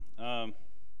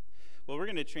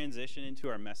going to transition into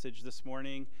our message this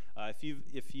morning.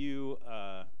 If you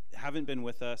haven't been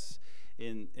with us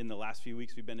in the last few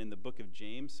weeks, we've been in the book of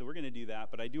James, so we're going to do that.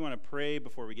 But I do want to pray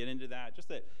before we get into that, just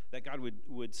that God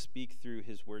would speak through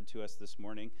his word to us this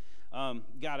morning.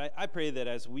 God, I pray that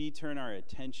as we turn our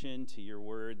attention to your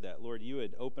word, that, Lord, you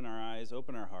would open our eyes,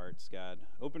 open our hearts, God.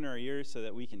 Open our ears so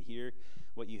that we can hear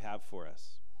what you have for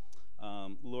us.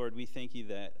 Lord, we thank you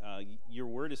that your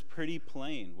word is pretty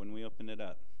plain when we open it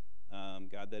up.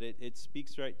 God, that it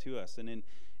speaks right to us. And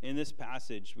in this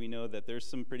passage, we know that there's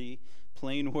some pretty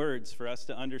plain words for us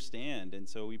to understand. And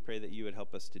so we pray that you would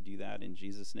help us to do that in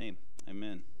Jesus' name.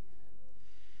 Amen.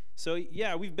 So,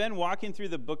 yeah, we've been walking through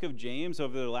the book of James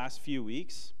over the last few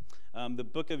weeks. The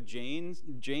book of James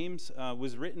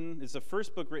was written, it's the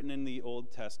first book written in the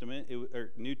Old Testament,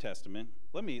 or New Testament.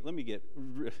 Let me get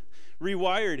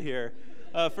rewired here.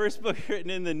 First book written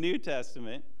in the New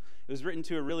Testament. It was written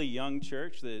to a really young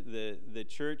church. The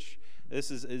church, this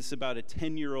is about a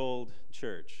 10-year-old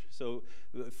church. So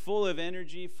full of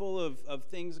energy, full of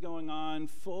things going on,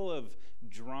 full of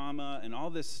drama and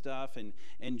all this stuff. And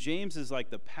James is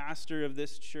like the pastor of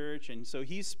this church. And so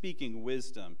he's speaking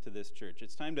wisdom to this church.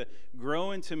 It's time to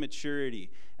grow into maturity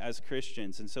as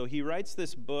Christians. And so he writes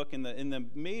this book in the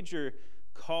major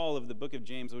call of the book of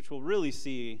James, which we'll really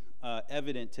see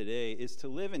evident today, is to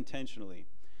live intentionally.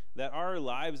 That our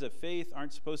lives of faith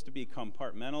aren't supposed to be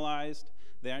compartmentalized.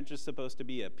 They aren't just supposed to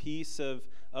be a piece of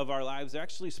our lives. They're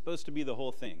actually supposed to be the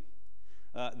whole thing.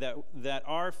 That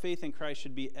our faith in Christ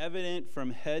should be evident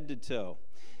from head to toe.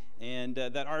 And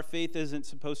that our faith isn't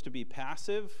supposed to be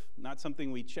passive, not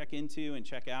something we check into and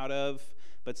check out of,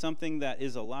 but something that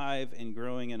is alive and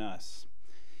growing in us.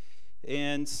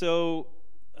 And so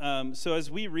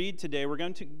as we read today, we're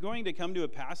going to come to a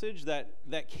passage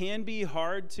that can be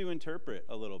hard to interpret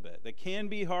a little bit. That can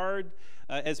be hard,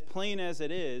 as plain as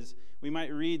it is. We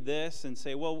might read this and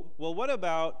say, well, what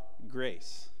about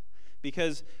grace?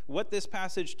 Because what this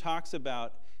passage talks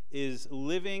about is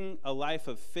living a life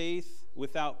of faith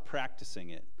without practicing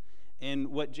it. And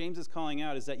what James is calling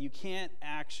out is that you can't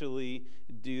actually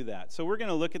do that. So we're going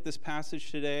to look at this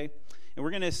passage today, and we're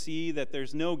going to see that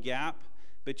there's no gap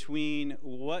between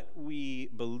what we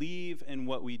believe and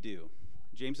what we do.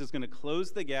 James is going to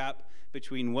close the gap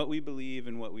between what we believe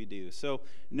and what we do. So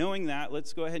knowing that,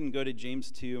 let's go ahead and go to James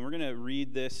 2, and we're going to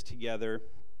read this together,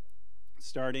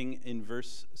 starting in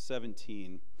verse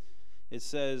 17. It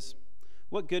says,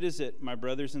 "What good is it, my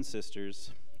brothers and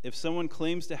sisters, if someone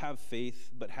claims to have faith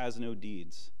but has no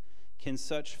deeds? Can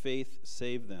such faith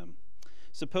save them?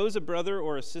 Suppose a brother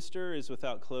or a sister is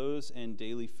without clothes and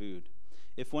daily food.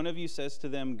 If one of you says to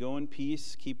them, 'Go in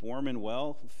peace, keep warm and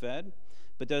well fed,'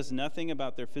 but does nothing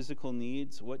about their physical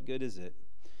needs, what good is it?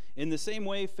 In the same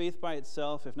way, faith by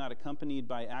itself, if not accompanied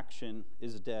by action,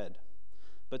 is dead.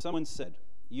 But someone said,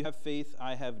 'You have faith,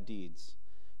 I have deeds.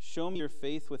 Show me your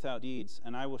faith without deeds,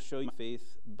 and I will show you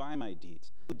faith by my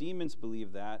deeds.' The demons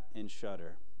believe that and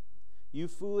shudder. You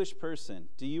foolish person,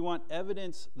 do you want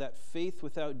evidence that faith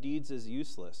without deeds is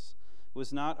useless?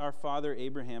 Was not our father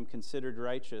Abraham considered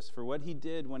righteous for what he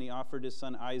did when he offered his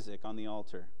son Isaac on the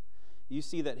altar? You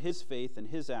see that his faith and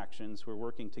his actions were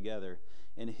working together,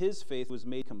 and his faith was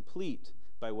made complete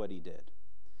by what he did.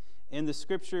 And the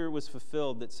scripture was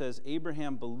fulfilled that says,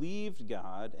 Abraham believed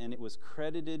God, and it was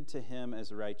credited to him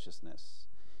as righteousness,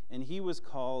 and he was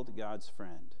called God's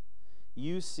friend.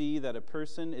 You see that a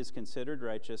person is considered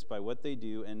righteous by what they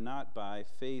do and not by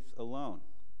faith alone.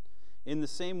 In the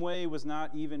same way, was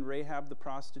not even Rahab the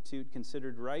prostitute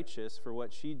considered righteous for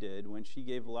what she did when she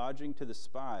gave lodging to the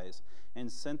spies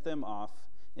and sent them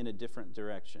off in a different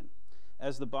direction?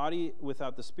 As the body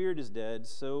without the spirit is dead,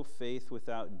 so faith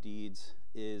without deeds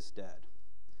is dead."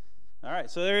 All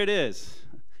right, so there it is.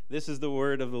 This is the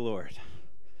word of the Lord.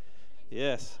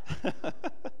 Yes.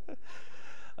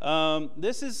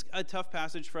 This is a tough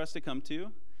passage for us to come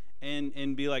to.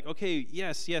 And be like, okay,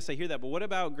 yes, I hear that, but what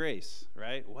about grace,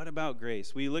 right? What about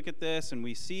grace? We look at this and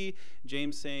we see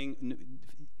James saying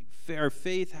our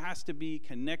faith has to be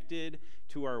connected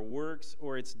to our works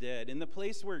or it's dead. And the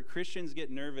place where Christians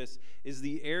get nervous is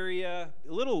the area,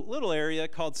 little area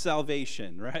called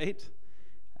salvation, right?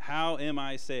 How am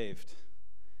I saved?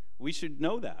 We should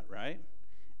know that, right?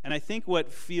 And I think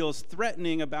what feels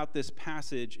threatening about this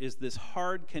passage is this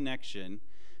hard connection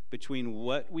between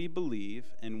what we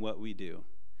believe and what we do.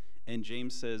 And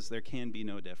James says there can be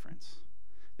no difference.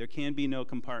 There can be no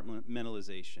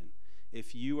compartmentalization.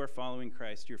 If you are following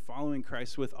Christ, you're following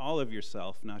Christ with all of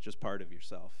yourself, not just part of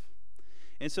yourself.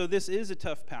 And so this is a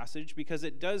tough passage because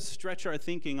it does stretch our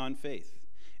thinking on faith.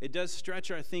 It does stretch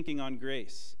our thinking on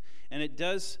grace. And it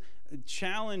does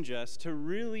challenge us to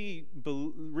really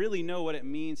know what it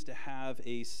means to have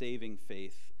a saving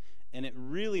faith. And it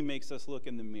really makes us look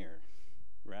in the mirror,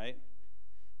 right?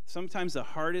 Sometimes the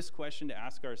hardest question to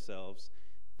ask ourselves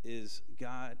is,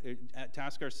 God,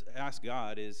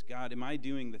 am I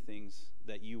doing the things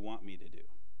that you want me to do?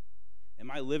 Am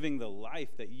I living the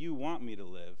life that you want me to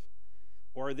live?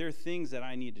 Or are there things that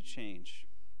I need to change?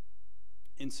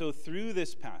 And so through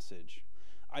this passage,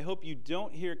 I hope you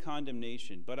don't hear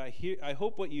condemnation, but I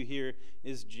hope what you hear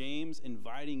is James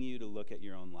inviting you to look at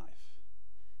your own life.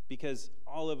 Because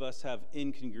all of us have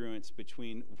incongruence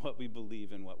between what we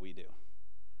believe and what we do.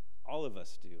 All of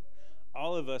us do.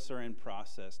 All of us are in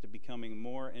process to becoming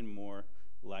more and more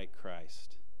like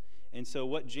Christ. And so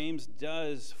what James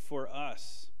does for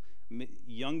us,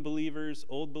 young believers,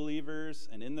 old believers,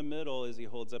 and in the middle, is he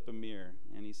holds up a mirror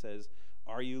and he says,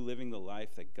 are you living the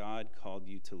life that God called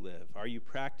you to live? Are you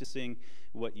practicing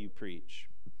what you preach?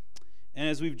 And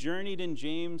as we've journeyed in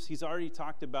James, he's already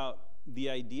talked about the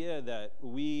idea that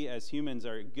we as humans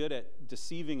are good at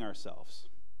deceiving ourselves.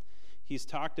 He's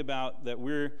talked about that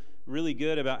we're really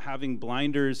good about having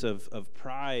blinders of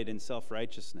pride and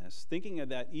self-righteousness, thinking of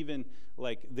that even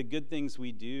like the good things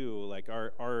we do like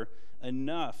are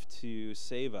enough to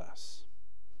save us.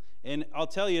 And I'll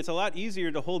tell you, it's a lot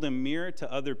easier to hold a mirror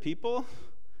to other people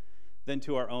than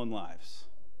to our own lives.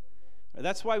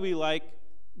 That's why we like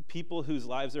people whose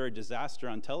lives are a disaster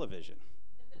on television,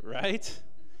 right?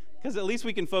 Because at least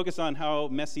we can focus on how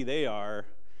messy they are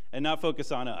and not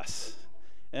focus on us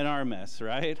and our mess,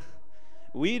 right?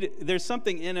 There's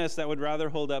something in us that would rather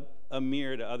hold up a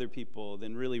mirror to other people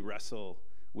than really wrestle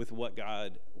with what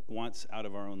God wants out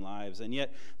of our own lives. And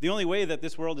yet, the only way that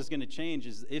this world is going to change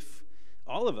is if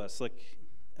all of us look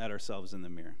at ourselves in the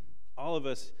mirror. All of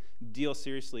us deal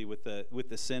seriously with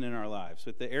the sin in our lives,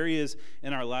 with the areas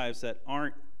in our lives that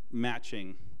aren't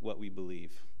matching what we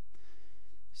believe.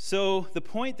 So the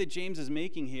point that James is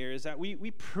making here is that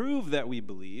we prove that we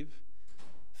believe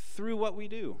through what we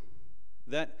do,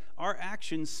 that our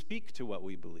actions speak to what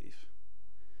we believe.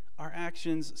 Our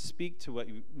actions speak to what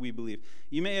we believe.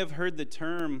 You may have heard the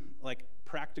term like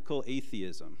practical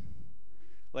atheism.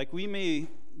 Like we may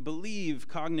believe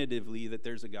cognitively that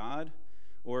there's a God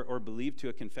or believe to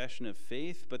a confession of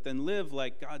faith, but then live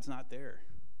like God's not there.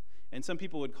 And some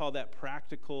people would call that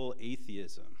practical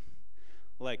atheism.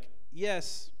 Like,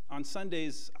 yes, on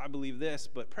Sundays I believe this,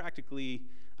 but practically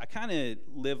I kind of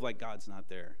live like God's not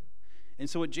there. And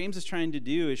so what James is trying to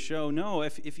do is show, no,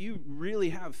 if you really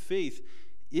have faith,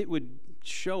 it would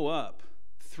show up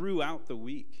throughout the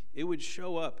week. It would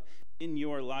show up in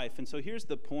your life. And so here's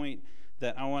the point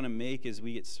that I want to make as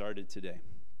we get started today.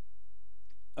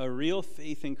 A real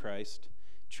faith in Christ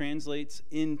translates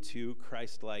into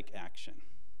Christ-like action.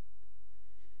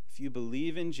 If you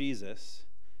believe in Jesus,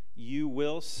 you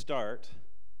will start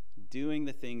doing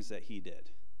the things that he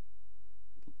did.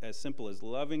 As simple as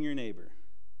loving your neighbor.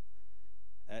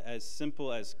 As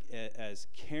simple as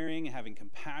caring, having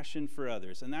compassion for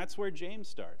others. And that's where James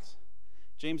starts.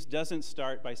 James doesn't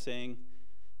start by saying,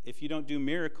 if you don't do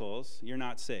miracles, you're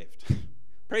not saved.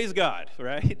 Praise God,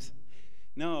 right?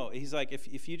 No, he's like,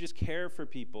 if you just care for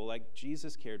people like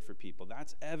Jesus cared for people,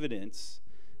 that's evidence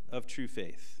of true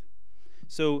faith.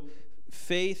 So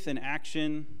faith and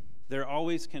action, they're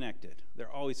always connected.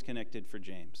 They're always connected for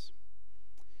James.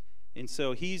 And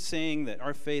so he's saying that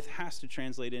our faith has to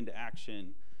translate into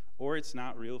action, or it's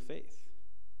not real faith.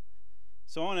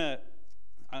 So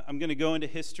I'm going to go into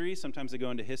history. Sometimes I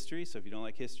go into history, so if you don't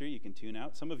like history, you can tune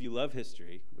out. Some of you love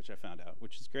history, which I found out,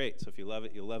 which is great. So if you love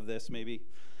it, you'll love this maybe.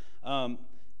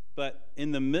 But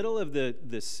in the middle of the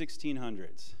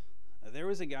 1600s, there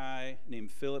was a guy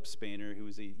named Philip Spener who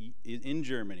was in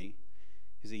Germany.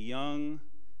 He's a young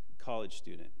college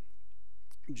student.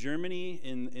 Germany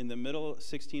in the middle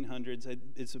 1600s,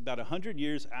 it's about 100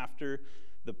 years after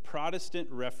the Protestant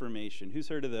Reformation. Who's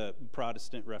heard of the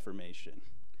Protestant Reformation?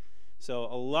 So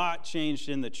a lot changed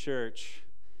in the church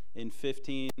in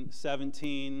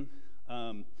 1517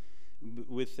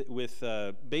 with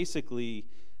basically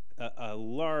a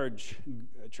large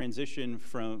transition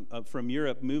from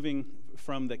Europe, moving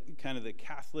from the kind of the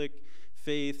Catholic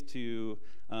faith to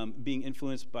being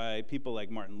influenced by people like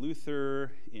Martin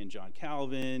Luther and John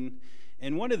Calvin.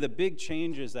 And one of the big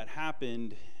changes that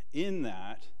happened in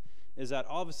that is that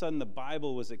all of a sudden the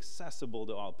Bible was accessible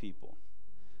to all people.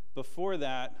 Before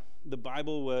that, the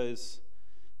Bible was,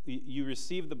 you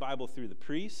received the Bible through the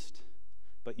priest,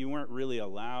 but you weren't really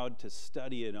allowed to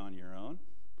study it on your own.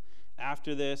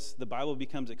 after this. The Bible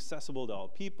becomes accessible to all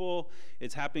people.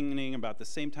 It's happening about the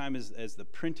same time as the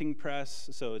printing press.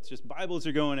 So it's just Bibles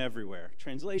are going everywhere.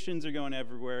 Translations are going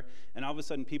everywhere. And all of a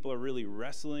sudden, people are really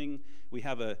wrestling. We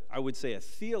have I would say, a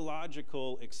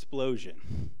theological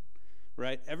explosion,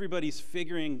 right? Everybody's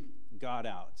figuring God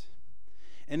out.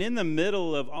 And in the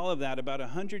middle of all of that, about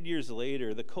 100 years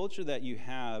later, the culture that you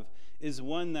have is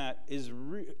one that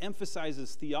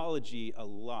emphasizes theology a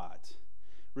lot.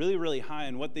 Really, really high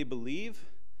in what they believe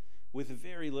with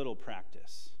very little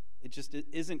practice. It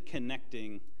isn't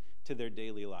connecting to their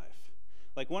daily life.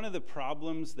 Like, one of the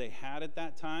problems they had at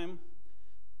that time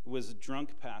was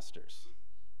drunk pastors.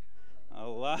 A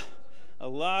lot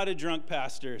of drunk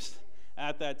pastors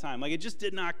at that time. Like, it just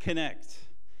did not connect.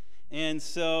 And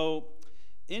so,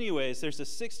 anyways, there's a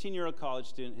 16-year-old college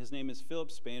student. His name is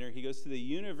Philip Spener. He goes to the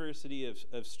University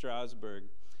of Strasbourg.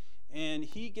 And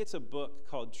he gets a book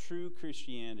called True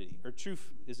Christianity.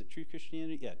 Is it True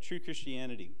Christianity? Yeah, True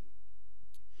Christianity.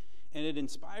 And it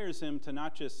inspires him to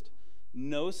not just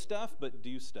know stuff, but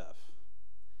do stuff.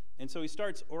 And so he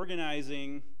starts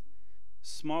organizing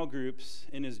small groups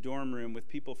in his dorm room with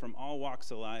people from all walks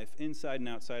of life, inside and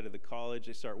outside of the college.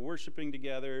 They start worshiping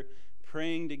together,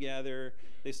 praying together.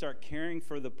 They start caring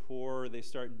for the poor. They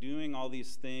start doing all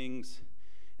these things.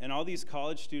 And all these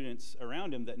college students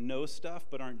around him that know stuff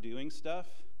but aren't doing stuff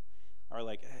are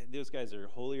like, hey, those guys are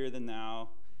holier than thou,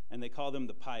 and they call them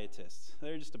the pietists.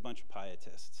 They're just a bunch of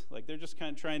pietists. Like, they're just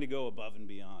kind of trying to go above and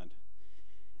beyond.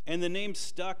 And the name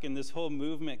stuck, and this whole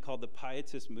movement called the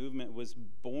Pietist movement was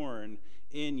born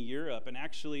in Europe. And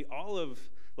actually, all of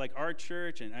like our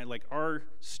church and like our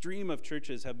stream of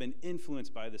churches have been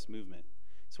influenced by this movement.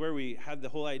 It's where we had the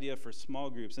whole idea for small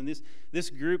groups, and this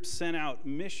group sent out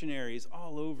missionaries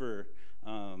all over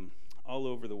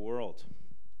the world.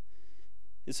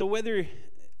 And so whether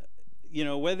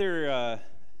you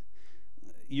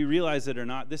realize it or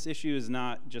not, this issue is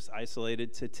not just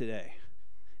isolated to today.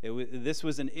 This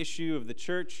was an issue of the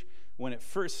church when it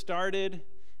first started,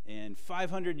 and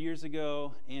 500 years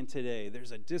ago and today.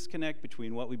 There's a disconnect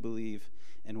between what we believe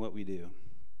and what we do.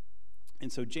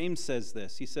 And so James says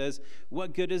this. He says,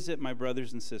 "What good is it, my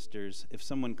brothers and sisters, if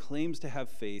someone claims to have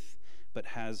faith but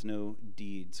has no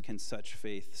deeds? Can such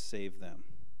faith save them?"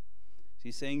 So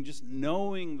he's saying just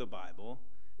knowing the Bible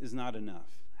is not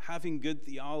enough. Having good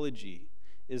theology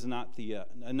is not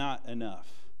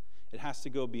enough. It has to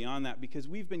go beyond that because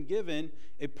we've been given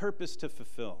a purpose to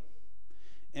fulfill.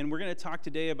 And we're going to talk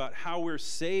today about how we're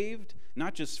saved,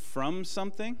 not just from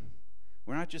something.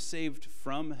 We're not just saved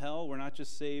from hell. We're not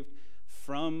just saved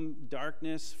from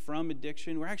darkness, from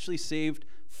addiction. We're actually saved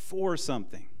for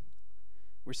something.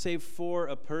 We're saved for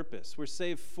a purpose. We're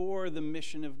saved for the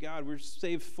mission of God. We're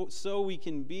saved so we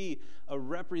can be a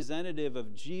representative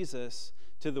of Jesus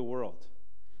to the world.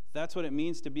 That's what it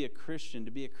means to be a Christian.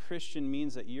 To be a Christian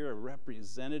means that you're a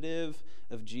representative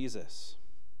of Jesus.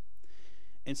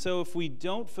 And so if we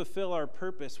don't fulfill our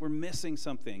purpose, we're missing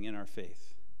something in our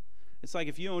faith. It's like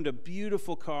if you owned a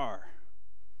beautiful car,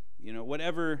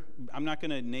 whatever, I'm not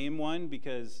going to name one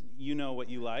because you know what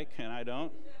you like and I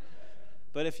don't.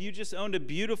 But if you just owned a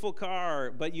beautiful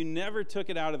car, but you never took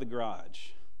it out of the garage,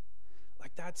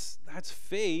 like that's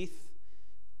faith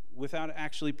without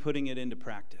actually putting it into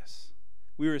practice.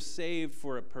 We were saved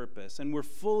for a purpose, and we're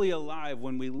fully alive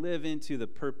when we live into the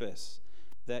purpose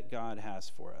that God has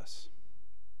for us.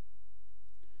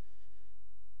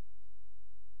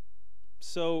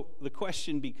 So the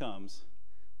question becomes,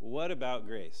 what about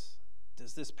grace?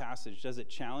 Does this passage, does it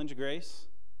challenge grace?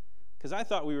 Because I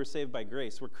thought we were saved by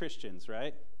grace. We're Christians,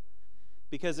 right?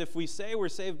 Because if we say we're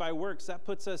saved by works, that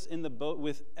puts us in the boat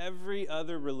with every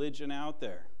other religion out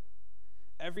there.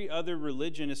 Every other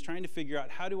religion is trying to figure out,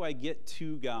 how do I get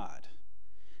to God?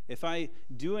 If I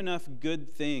do enough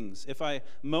good things, if I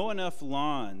mow enough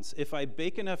lawns, if I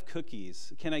bake enough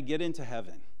cookies, can I get into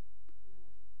heaven?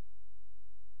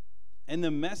 And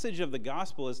the message of the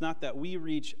gospel is not that we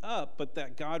reach up, but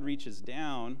that God reaches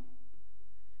down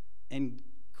and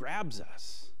grabs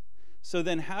us. So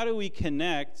then how do we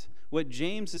connect what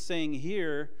James is saying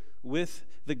here with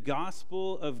the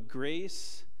gospel of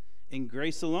grace and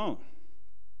grace alone?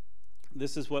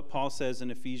 This is what Paul says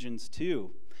in Ephesians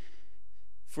 2.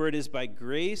 "For it is by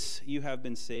grace you have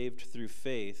been saved through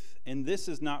faith, and this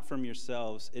is not from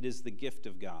yourselves, it is the gift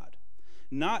of God,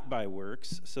 not by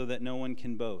works, so that no one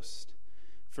can boast.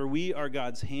 For we are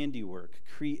God's handiwork,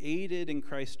 created in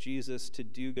Christ Jesus to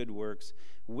do good works,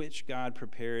 which God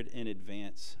prepared in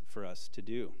advance for us to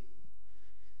do."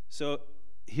 So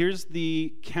here's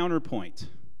the counterpoint,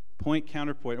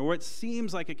 or what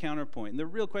seems like a counterpoint. And the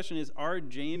real question is, are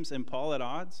James and Paul at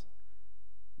odds?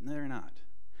 No, they're not.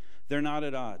 They're not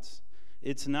at odds.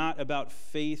 It's not about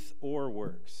faith or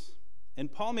works.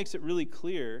 And Paul makes it really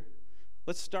clear.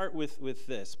 Let's start with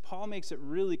this. Paul makes it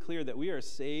really clear that we are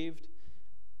saved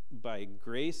by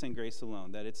grace and grace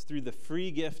alone, that it's through the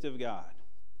free gift of God.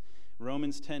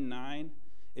 Romans 10:9,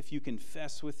 if you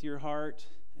confess with your heart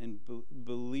and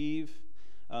believe,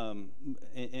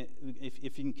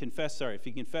 if you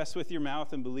confess with your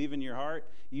mouth and believe in your heart,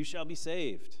 you shall be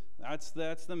saved. That's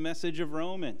the message of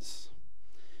Romans.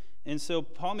 And so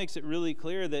Paul makes it really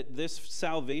clear that this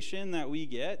salvation that we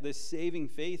get, this saving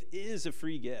faith, is a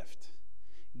free gift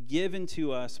given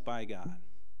to us by God.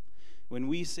 When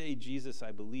we say, Jesus,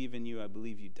 I believe in you, I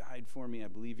believe you died for me, I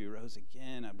believe you rose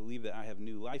again, I believe that I have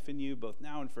new life in you, both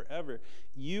now and forever,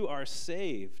 you are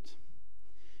saved.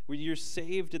 You're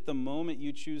saved at the moment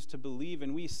you choose to believe,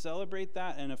 and we celebrate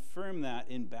that and affirm that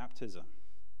in baptism,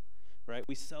 right?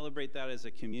 We celebrate that as a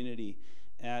community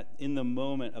in the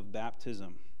moment of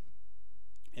baptism.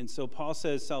 And so Paul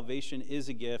says salvation is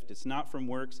a gift. It's not from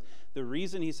works. The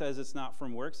reason he says it's not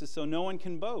from works is so no one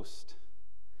can boast.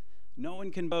 No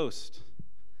one can boast.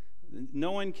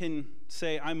 No one can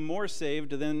say, I'm more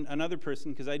saved than another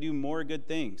person because I do more good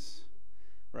things,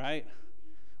 right?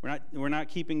 We're not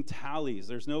keeping tallies.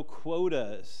 There's no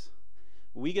quotas.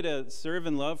 We get to serve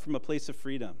and love from a place of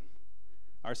freedom.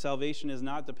 Our salvation is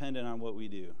not dependent on what we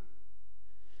do.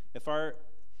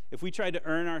 If we tried to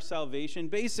earn our salvation,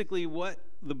 basically what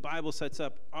the Bible sets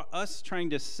up, us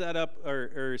trying to set up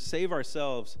or save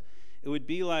ourselves, it would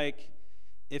be like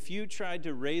if you tried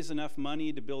to raise enough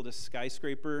money to build a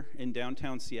skyscraper in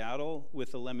downtown Seattle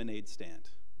with a lemonade stand,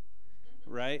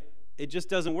 right? It just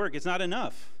doesn't work. It's not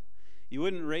enough. You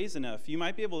wouldn't raise enough. You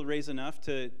might be able to raise enough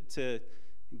to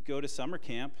go to summer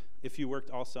camp if you worked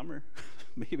all summer,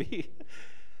 maybe.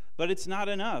 But it's not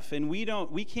enough, and we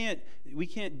can't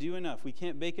do enough. We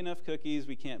can't bake enough cookies.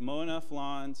 We can't mow enough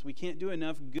lawns. We can't do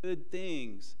enough good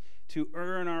things to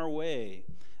earn our way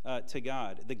to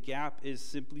God. The gap is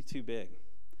simply too big.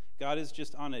 God is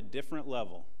just on a different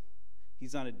level.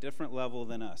 He's on a different level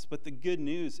than us. But the good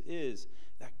news is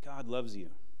that God loves you,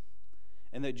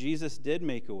 and that Jesus did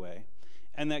make a way,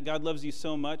 and that God loves you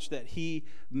so much that he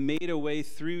made a way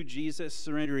through Jesus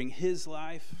surrendering his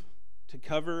life to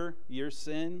cover your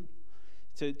sin,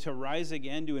 to rise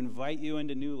again, to invite you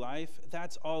into new life.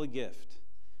 That's all a gift.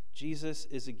 Jesus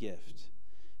is a gift.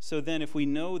 So then if we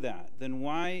know that, then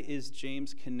why is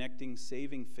James connecting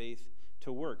saving faith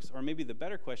to works? Or maybe the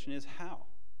better question is how?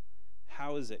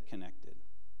 How is it connected?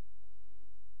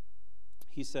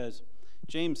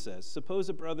 James says, suppose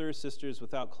a brother or sister is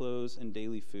without clothes and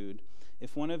daily food.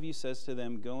 If one of you says to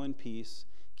them, go in peace,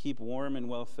 keep warm and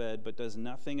well fed, but does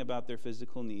nothing about their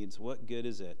physical needs, what good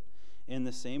is it? In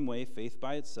the same way, faith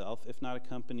by itself, if not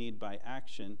accompanied by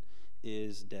action,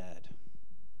 is dead.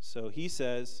 So he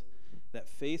says that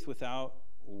faith without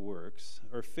works,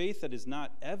 or faith that is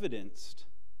not evidenced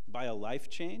by a life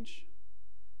change,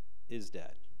 is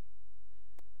dead.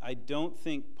 I don't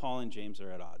think Paul and James are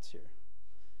at odds here.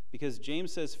 Because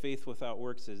James says faith without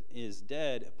works is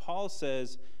dead. Paul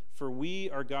says, for we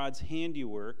are God's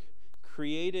handiwork,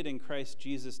 created in Christ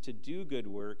Jesus to do good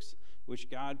works, which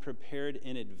God prepared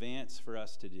in advance for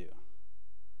us to do.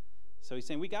 So he's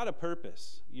saying we got a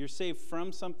purpose. You're saved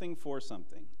from something for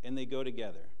something, and they go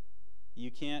together. You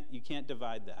can't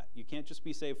divide that. You can't just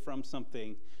be saved from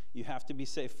something. You have to be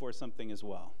saved for something as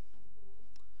well.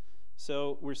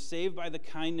 So we're saved by the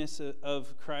kindness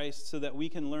of Christ so that we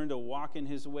can learn to walk in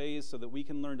his ways, so that we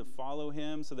can learn to follow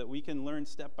him, so that we can learn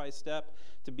step by step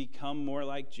to become more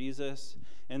like Jesus.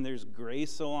 And there's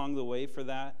grace along the way for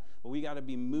that. But we got to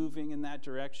be moving in that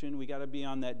direction. We got to be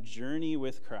on that journey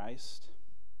with Christ.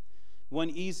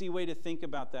 One easy way to think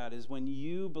about that is when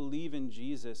you believe in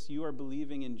Jesus, you are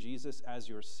believing in Jesus as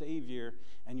your Savior,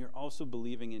 and you're also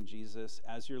believing in Jesus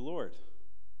as your Lord.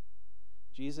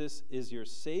 Jesus is your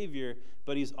Savior,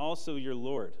 but he's also your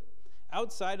Lord.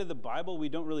 Outside of the Bible, we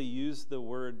don't really use the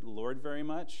word Lord very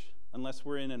much unless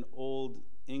we're in an old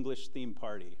English theme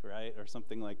party, right? Or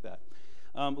something like that.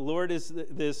 Lord is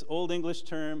this old English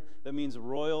term that means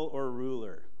royal or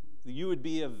ruler. You would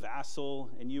be a vassal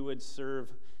and you would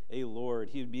serve a lord.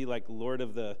 He would be like Lord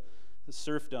of the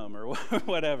serfdom or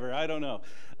whatever. I don't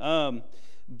know.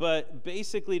 But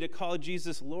basically to call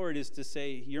Jesus Lord is to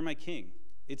say, you're my king.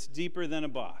 It's deeper than a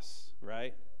boss,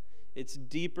 right? It's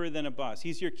deeper than a boss.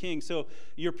 He's your king. So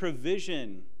your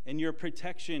provision and your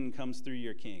protection comes through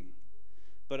your king.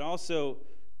 But also,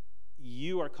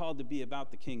 you are called to be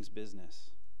about the king's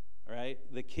business, right?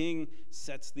 The king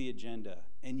sets the agenda,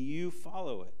 and you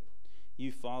follow it.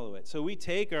 you follow it. So we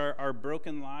take our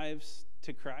broken lives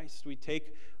to Christ. We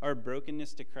take our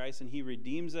brokenness to Christ, and he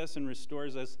redeems us and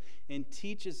restores us and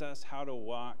teaches us how to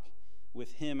walk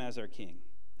with him as our King,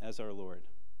 as our Lord,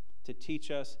 to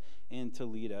teach us and to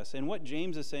lead us. And what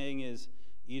James is saying is,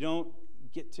 you don't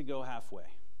get to go halfway.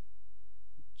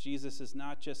 Jesus is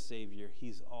not just Savior,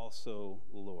 he's also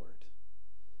Lord.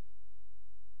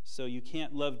 So you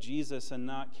can't love Jesus and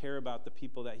not care about the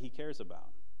people that he cares about.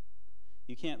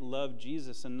 You can't love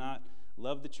Jesus and not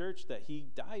love the church that he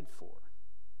died for.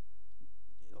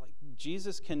 Like,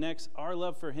 Jesus connects our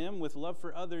love for him with love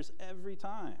for others every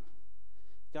time.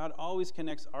 God always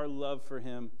connects our love for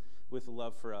him with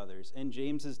love for others. And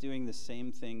James is doing the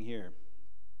same thing here.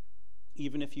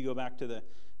 Even if you go back to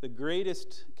the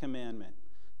greatest commandment,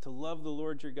 to love the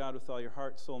Lord your God with all your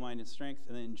heart, soul, mind, and strength,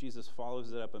 and then Jesus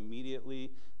follows it up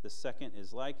immediately. The second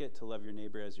is like it, to love your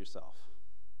neighbor as yourself.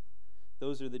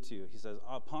 Those are the two. He says,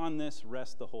 upon this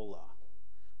rests the whole law.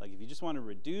 Like, if you just want to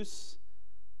reduce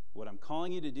what I'm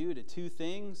calling you to do to two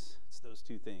things, it's those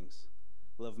two things.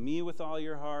 Love me with all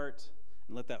your heart,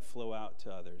 and let that flow out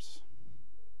to others.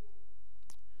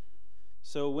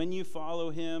 So when you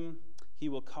follow him, he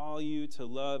will call you to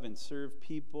love and serve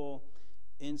people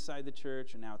inside the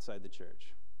church and outside the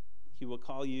church. He will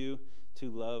call you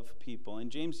to love people.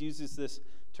 And James uses this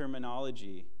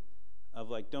terminology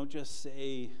of, like, don't just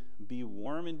say, be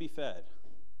warm and be fed.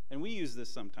 And we use this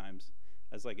sometimes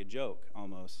as like a joke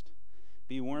almost.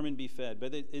 Be warm and be fed.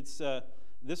 But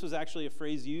this was actually a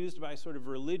phrase used by sort of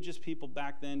religious people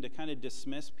back then to kind of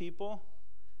dismiss people.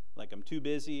 Like, I'm too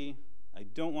busy. I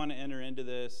don't want to enter into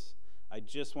this. I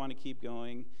just want to keep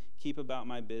going, keep about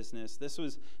my business. This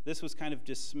was kind of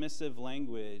dismissive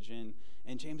language. And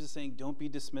James is saying, don't be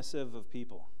dismissive of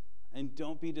people. And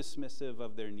don't be dismissive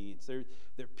of their needs.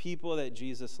 They're people that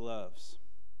Jesus loves.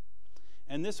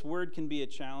 And this word can be a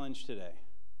challenge today.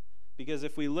 Because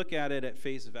if we look at it at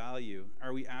face value,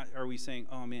 are we saying,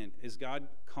 oh man, is God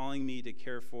calling me to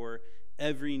care for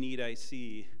every need I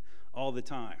see all the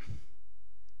time?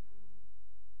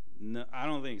 No, I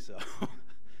don't think so.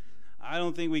 I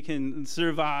don't think we can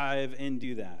survive and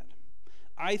do that.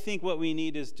 I think what we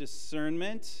need is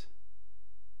discernment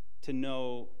to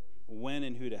know when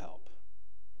and who to help,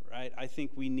 right? I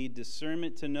think we need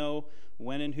discernment to know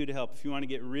when and who to help. If you want to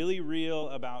get really real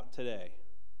about today,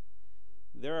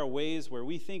 there are ways where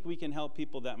we think we can help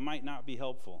people that might not be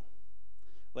helpful.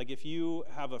 Like, if you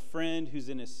have a friend who's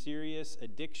in a serious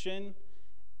addiction,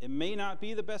 it may not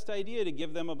be the best idea to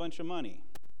give them a bunch of money.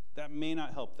 That may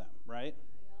not help them, right?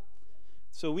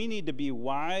 So we need to be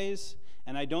wise,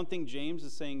 and I don't think James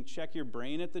is saying check your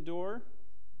brain at the door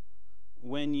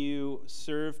when you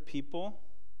serve people.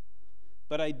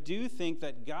 But I do think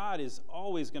that God is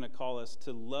always going to call us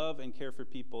to love and care for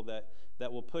people that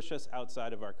will push us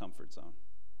outside of our comfort zone.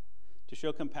 To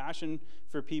show compassion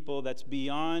for people that's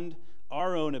beyond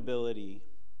our own ability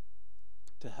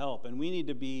to help. And we need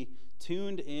to be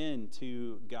tuned in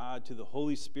to God, to the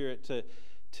Holy Spirit,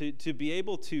 to be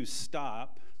able to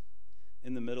stop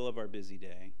in the middle of our busy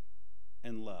day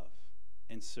and love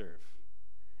and serve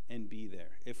and be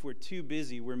there. If we're too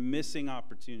busy, we're missing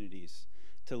opportunities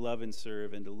to love and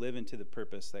serve and to live into the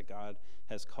purpose that God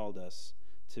has called us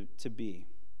to be.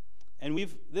 And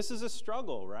this is a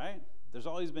struggle, right? There's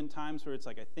always been times where it's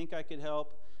like, I think I could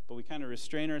help, but we kind of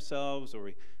restrain ourselves,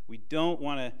 or we don't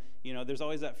want to, there's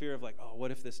always that fear of like, oh,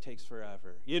 what if this takes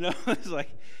forever? It's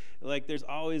like there's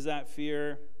always that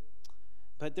fear.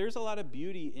 But there's a lot of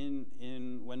beauty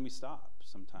in when we stop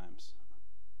sometimes.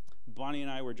 Bonnie and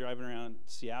I were driving around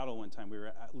Seattle one time. We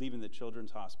were leaving the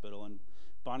children's hospital, and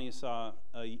Bonnie saw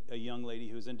a young lady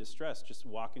who was in distress just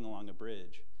walking along a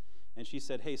bridge. And she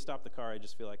said, hey, stop the car. I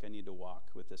just feel like I need to walk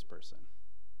with this person.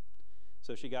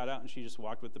 So she got out and she just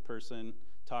walked with the person,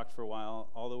 talked for a while,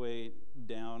 all the way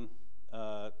down,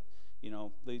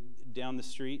 down the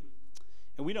street.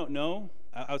 And we don't know,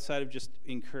 outside of just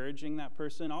encouraging that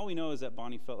person, all we know is that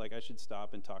Bonnie felt like I should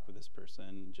stop and talk with this person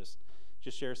and just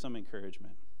share some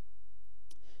encouragement.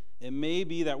 It may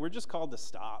be that we're just called to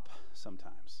stop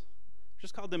sometimes. We're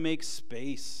just called to make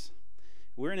space.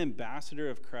 We're an ambassador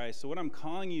of Christ. So what I'm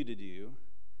calling you to do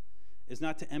is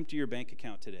not to empty your bank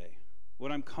account today.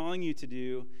 What I'm calling you to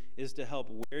do is to help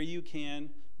where you can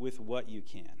with what you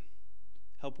can.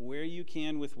 Help where you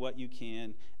can with what you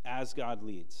can as God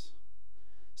leads.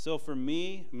 So for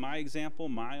me, my example,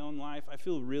 my own life, I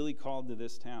feel really called to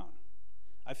this town.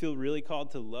 I feel really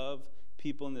called to love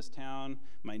people in this town,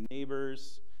 my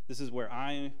neighbors. This is where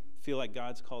I feel like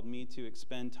God's called me to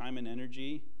expend time and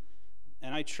energy.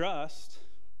 And I trust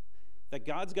that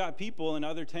God's got people in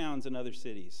other towns and other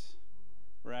cities,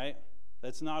 right?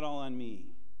 That's not all on me.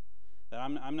 That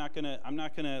I'm not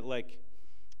gonna like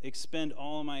expend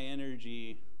all my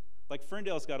energy. Like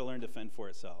Ferndale's got to learn to fend for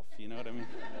itself. You know what I mean?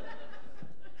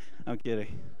 I'm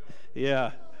kidding.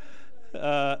 Yeah.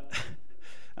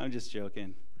 I'm just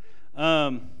joking.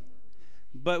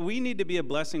 But we need to be a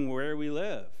blessing where we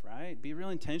live, right? Be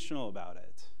real intentional about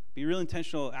it. Be real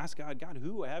intentional. Ask God,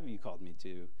 who have you called me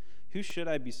to? Who should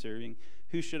I be serving?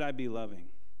 Who should I be loving?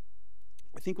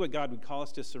 I think what God would call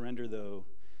us to surrender, though,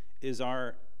 is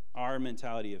our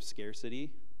mentality of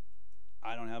scarcity.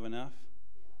 I don't have enough.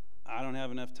 I don't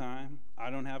have enough time. I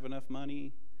don't have enough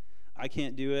money. I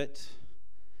can't do it.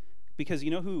 Because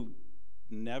you know who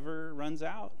never runs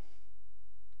out?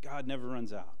 God never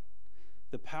runs out.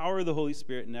 The power of the Holy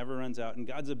Spirit never runs out, and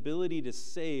God's ability to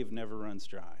save never runs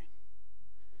dry.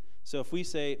 So if we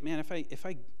say, man, if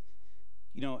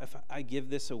I give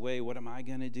this away, what am I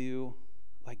going to do?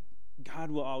 Like, God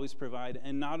will always provide.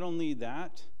 And not only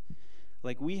that,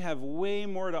 like, we have way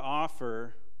more to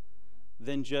offer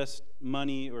than just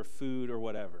money or food or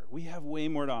whatever. We have way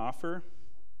more to offer.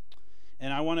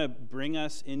 And I want to bring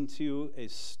us into a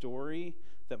story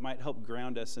that might help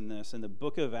ground us in this. In the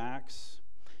book of Acts,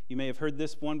 you may have heard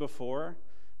this one before.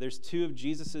 There's two of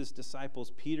Jesus'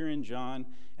 disciples, Peter and John,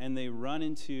 and they run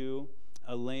into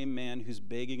a lame man who's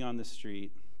begging on the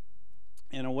street.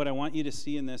 And what I want you to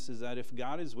see in this is that if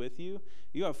God is with you,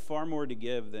 you have far more to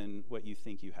give than what you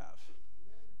think you have.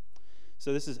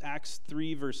 So this is Acts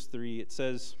 3, verse 3. It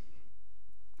says,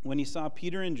 when he saw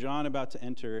Peter and John about to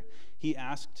enter, he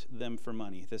asked them for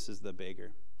money. This is the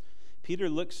beggar. Peter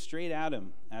looked straight at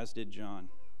him, as did John.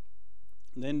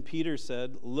 Then Peter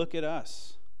said, look at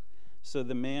us. So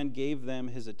the man gave them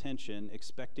his attention,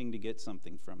 expecting to get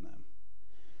something from them.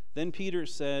 Then Peter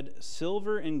said,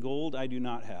 silver and gold I do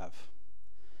not have,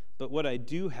 but what I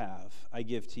do have I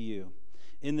give to you.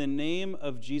 In the name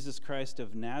of Jesus Christ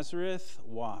of Nazareth,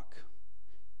 walk.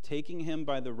 Taking him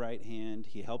by the right hand,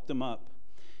 he helped him up,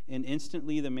 and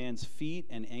instantly the man's feet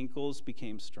and ankles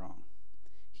became strong.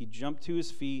 He jumped to his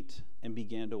feet and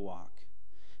began to walk.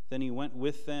 Then he went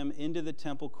with them into the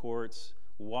temple courts,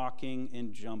 walking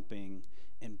and jumping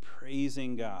and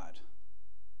praising God.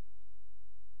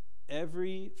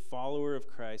 Every follower of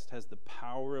Christ has the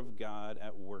power of God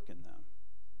at work in them.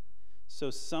 So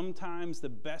sometimes the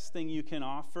best thing you can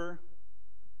offer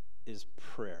is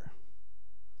prayer.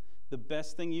 The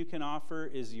best thing you can offer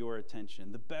is your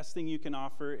attention. The best thing you can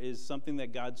offer is something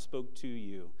that God spoke to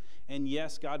you. And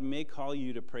yes, God may call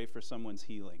you to pray for someone's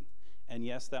healing. And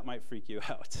yes, that might freak you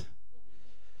out.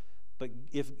 But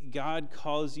if God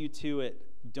calls you to it,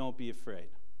 don't be afraid.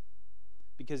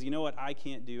 Because you know what I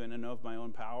can't do in and of my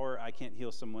own power? I can't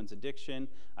heal someone's addiction.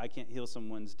 I can't heal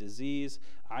someone's disease.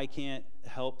 I can't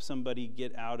help somebody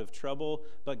get out of trouble,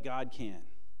 but God can.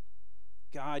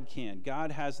 God can.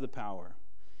 God has the power.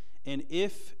 And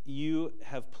if you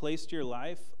have placed your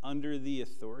life under the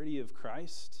authority of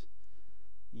Christ,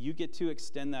 you get to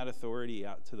extend that authority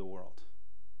out to the world.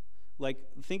 Like,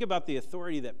 think about the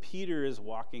authority that Peter is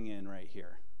walking in right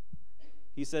here.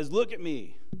 He says, look at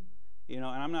me. And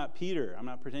I'm not Peter. I'm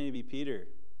not pretending to be Peter.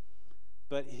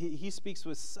 But he speaks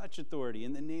with such authority.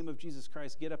 In the name of Jesus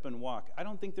Christ, get up and walk. I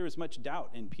don't think there was much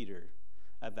doubt in Peter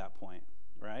at that point,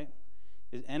 right?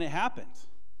 And it happened.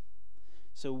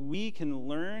 So we can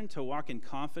learn to walk in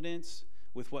confidence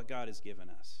with what God has given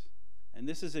us. And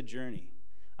this is a journey.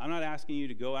 I'm not asking you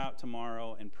to go out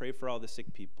tomorrow and pray for all the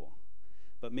sick people.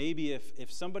 But maybe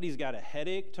if somebody's got a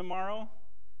headache tomorrow,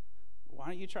 why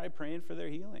don't you try praying for their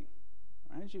healing?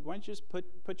 Why don't you just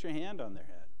put your hand on their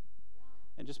head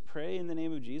and just pray in the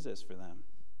name of Jesus for them?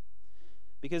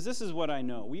 Because this is what I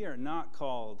know. We are not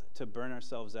called to burn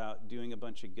ourselves out doing a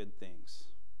bunch of good things.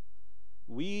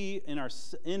 We,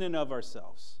 in and of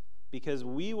ourselves, because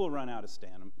we will run out of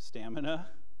stamina,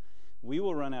 we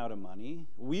will run out of money,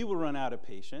 we will run out of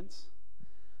patience.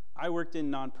 I worked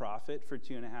in nonprofit for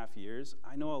 2.5 years.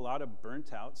 I know a lot of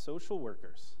burnt out social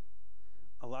workers.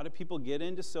 A lot of people get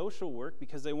into social work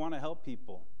because they want to help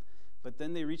people, but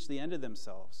then they reach the end of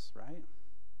themselves, right?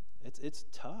 It's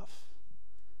tough.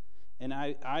 And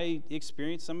I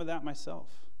experienced some of that myself.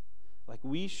 Like,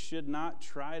 we should not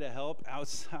try to help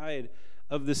outside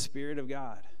of the Spirit of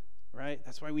God, right?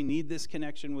 That's why we need this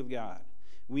connection with God.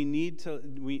 We need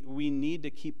to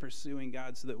keep pursuing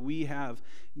God so that we have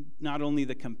not only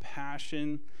the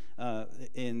compassion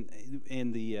and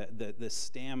the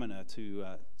stamina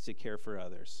to care for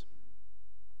others.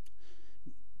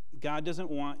 God doesn't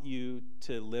want you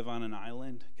to live on an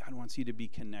island. God wants you to be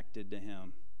connected to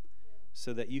Him,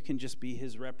 so that you can just be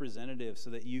His representative, so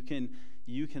that you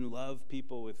can love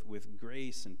people with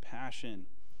grace and passion.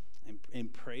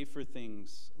 and pray for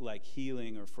things like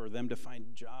healing or for them to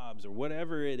find jobs or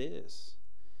whatever it is.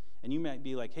 And you might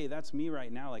be like, hey, that's me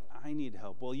right now. Like, I need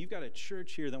help. Well, you've got a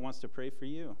church here that wants to pray for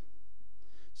you.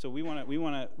 So we want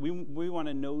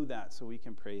to know that so we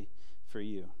can pray for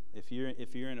you. If you're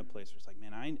in a place where it's like,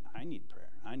 man, I need prayer.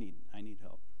 I need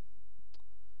help.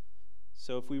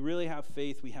 So if we really have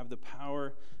faith, we have the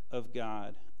power of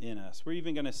God in us. We're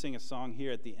even going to sing a song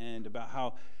here at the end about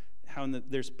how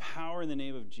there's power in the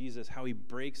name of Jesus, how he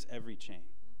breaks every chain.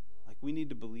 Like, we need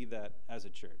to believe that as a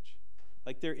church.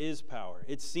 Like, there is power.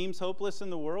 It seems hopeless in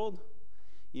the world.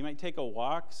 You might take a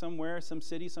walk somewhere, some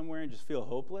city somewhere, and just feel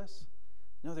hopeless.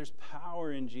 No, there's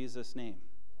power in Jesus' name.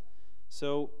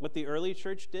 So what the early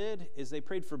church did is they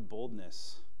prayed for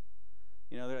boldness.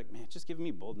 You know, they're like, man, just give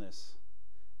me boldness.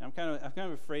 And I'm kind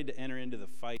of afraid to enter into the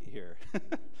fight here.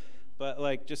 But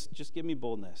like, just give me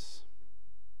boldness.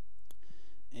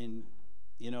 And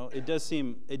you know, it does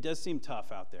seem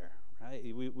tough out there, right?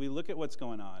 We look at what's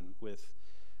going on with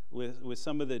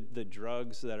some of the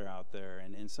drugs that are out there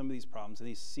and some of these problems, and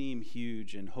these seem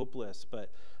huge and hopeless,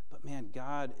 but man,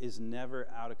 God is never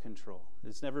out of control.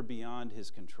 It's never beyond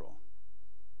his control.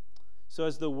 So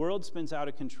as the world spins out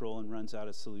of control and runs out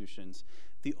of solutions,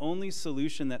 the only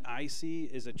solution that I see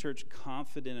is a church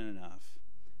confident enough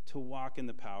to walk in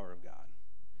the power of God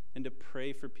and to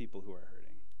pray for people who are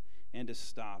hurting and to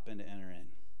stop and to enter in.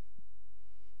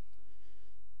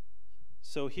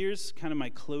 So here's kind of my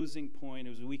closing point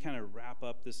as we kind of wrap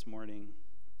up this morning,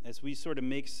 as we sort of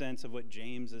make sense of what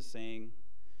James is saying,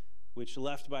 which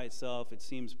left by itself, it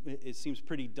seems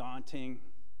pretty daunting,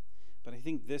 but I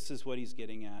think this is what he's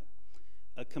getting at.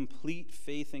 A complete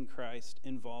faith in Christ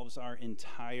involves our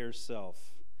entire self.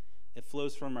 It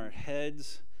flows from our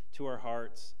heads to our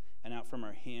hearts and out from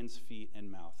our hands, feet, and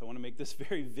mouth. I want to make this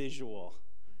very visual,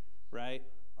 right?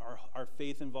 Our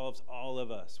faith involves all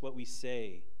of us, what we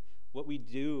say, what we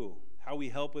do, how we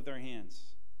help with our hands,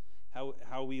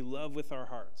 how we love with our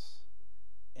hearts,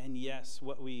 and yes,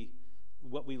 what we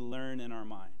learn in our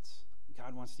minds.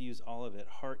 God wants to use all of it.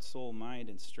 Heart, soul, mind,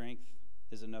 and strength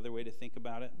is another way to think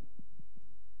about it.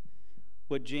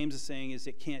 What James is saying is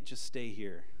it can't just stay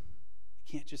here. It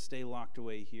can't just stay locked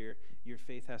away here. Your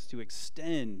faith has to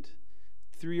extend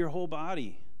through your whole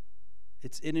body.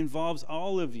 It involves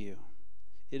all of you.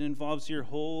 It involves your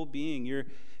whole being. Your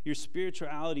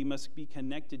spirituality must be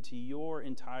connected to your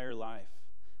entire life.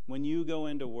 When you go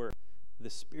into work, the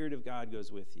Spirit of God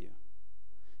goes with you.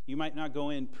 You might not go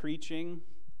in preaching,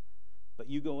 but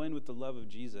you go in with the love of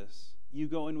Jesus. You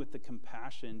go in with the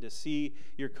compassion to see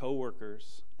your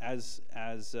coworkers as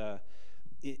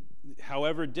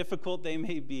however difficult they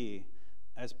may be,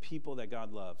 as people that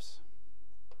God loves.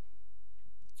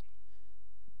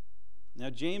 Now,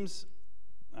 James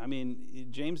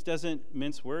doesn't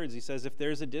mince words. He says if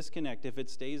there's a disconnect, if it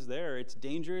stays there, it's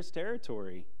dangerous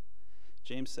territory.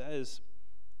 James says,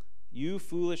 you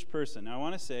foolish person. Now, I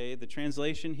want to say the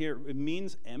translation here, it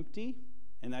means empty,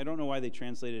 and I don't know why they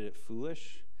translated it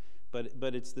foolish,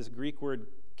 but it's this Greek word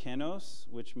kenos,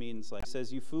 which means like, it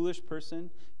says, you foolish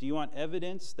person, do you want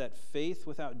evidence that faith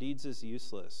without deeds is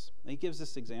useless? And he gives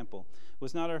this example.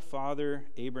 Was not our father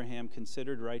Abraham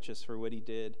considered righteous for what he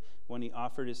did when he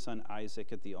offered his son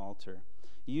Isaac at the altar?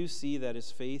 You see that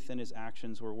his faith and his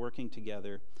actions were working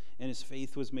together, and his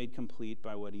faith was made complete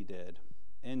by what he did.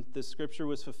 And the scripture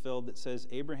was fulfilled that says,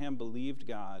 Abraham believed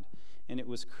God, and it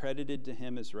was credited to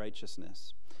him as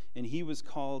righteousness, and he was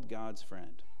called God's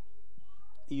friend.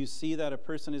 You see that a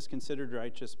person is considered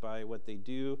righteous by what they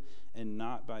do and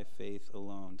not by faith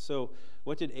alone. So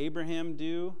what did Abraham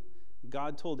do?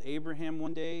 God told Abraham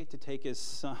one day to take his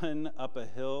son up a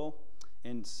hill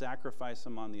and sacrifice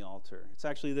him on the altar. It's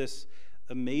actually this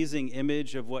amazing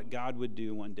image of what God would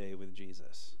do one day with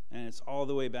Jesus. And it's all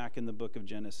the way back in the book of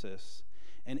Genesis.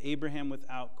 And Abraham,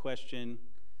 without question,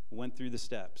 went through the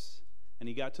steps. And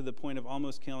he got to the point of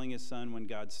almost killing his son when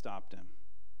God stopped him.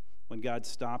 When God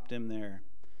stopped him there.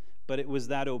 But it was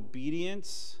that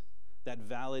obedience that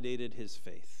validated his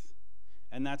faith.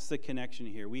 And that's the connection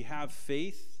here. We have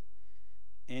faith,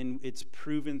 and it's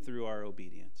proven through our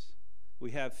obedience.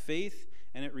 We have faith,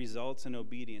 and it results in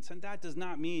obedience. And that does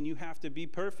not mean you have to be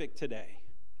perfect today.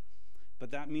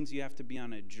 But that means you have to be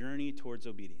on a journey towards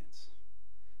obedience,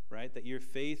 right? That your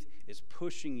faith is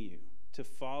pushing you to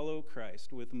follow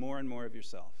Christ with more and more of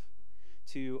yourself,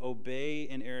 to obey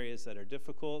in areas that are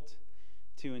difficult,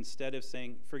 to instead of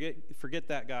saying, forget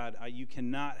that, God, you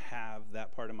cannot have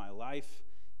that part of my life,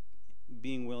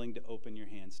 being willing to open your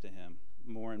hands to him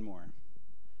more and more.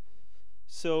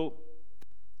 So,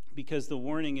 because the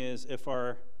warning is, if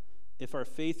our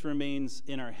faith remains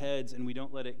in our heads and we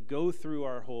don't let it go through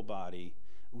our whole body,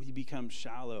 we become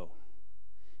shallow.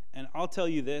 And I'll tell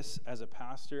you this, as a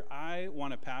pastor, I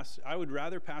would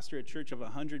rather pastor a church of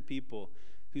 100 people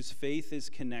whose faith is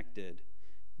connected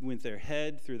with their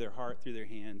head, through their heart, through their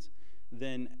hands,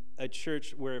 than a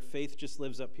church where faith just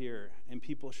lives up here and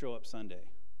people show up Sunday,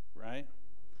 right?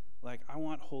 Like, I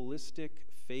want holistic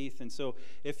faith. And so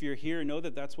if you're here, know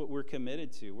that that's what we're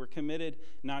committed to. We're committed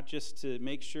not just to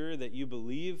make sure that you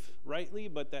believe rightly,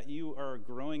 but that you are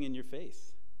growing in your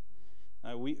faith.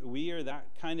 We are that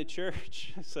kind of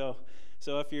church. So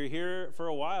if you're here for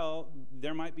a while,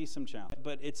 there might be some challenge.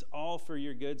 But it's all for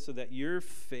your good so that your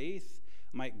faith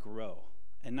might grow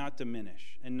and not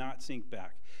diminish and not sink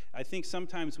back. I think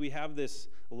sometimes we have this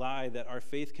lie that our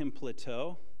faith can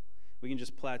plateau. We can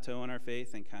just plateau in our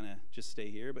faith and kind of just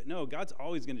stay here. But no, God's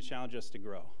always going to challenge us to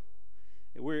grow.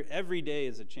 Every day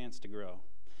is a chance to grow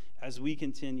as we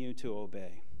continue to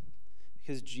obey.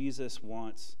 Because Jesus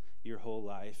wants your whole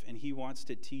life, and he wants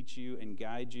to teach you and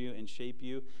guide you and shape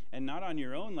you, and not on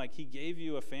your own. Like, he gave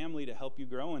you a family to help you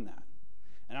grow in that.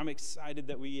 And I'm excited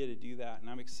that we get to do that, and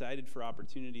I'm excited for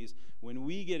opportunities when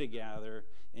we get to gather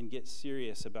and get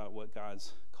serious about what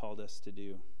God's called us to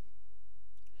do.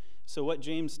 So what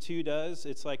James 2 does,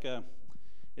 it's like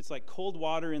cold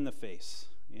water in the face.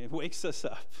 It wakes us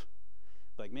up.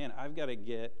 Like, man, I've got to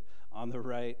get on the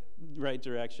right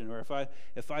direction. Or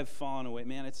if I've fallen away,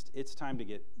 man, it's time to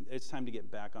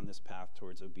get back on this path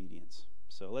towards obedience.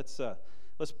 So let's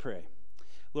pray.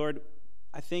 Lord,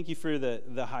 I thank you for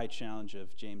the high challenge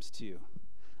of James 2.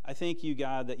 I thank you,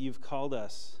 God, that you've called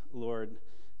us, Lord,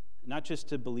 not just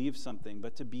to believe something,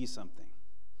 but to be something.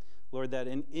 Lord, that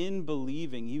in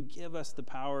believing, you give us the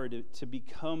power to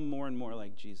become more and more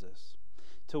like Jesus,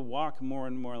 to walk more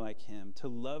and more like him, to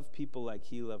love people like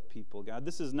he loved people. God,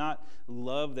 this is not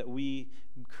love that we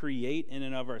create in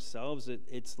and of ourselves.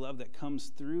 It's love that comes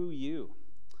through you.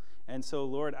 And so,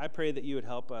 Lord, I pray that you would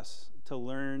help us to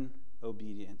learn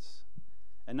obedience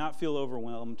and not feel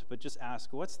overwhelmed, but just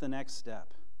ask, what's the next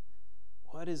step?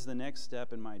 What is the next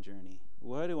step in my journey?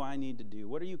 What do I need to do?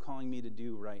 What are you calling me to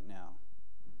do right now?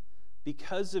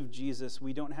 Because of Jesus,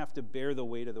 we don't have to bear the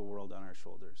weight of the world on our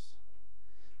shoulders.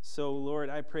 So, Lord,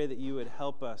 I pray that you would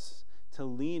help us to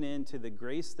lean into the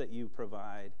grace that you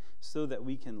provide so that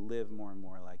we can live more and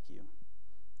more like you.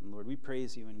 And Lord, we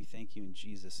praise you and we thank you in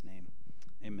Jesus' name.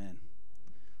 Amen.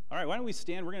 All right, why don't we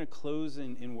stand? We're going to close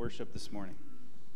in worship this morning.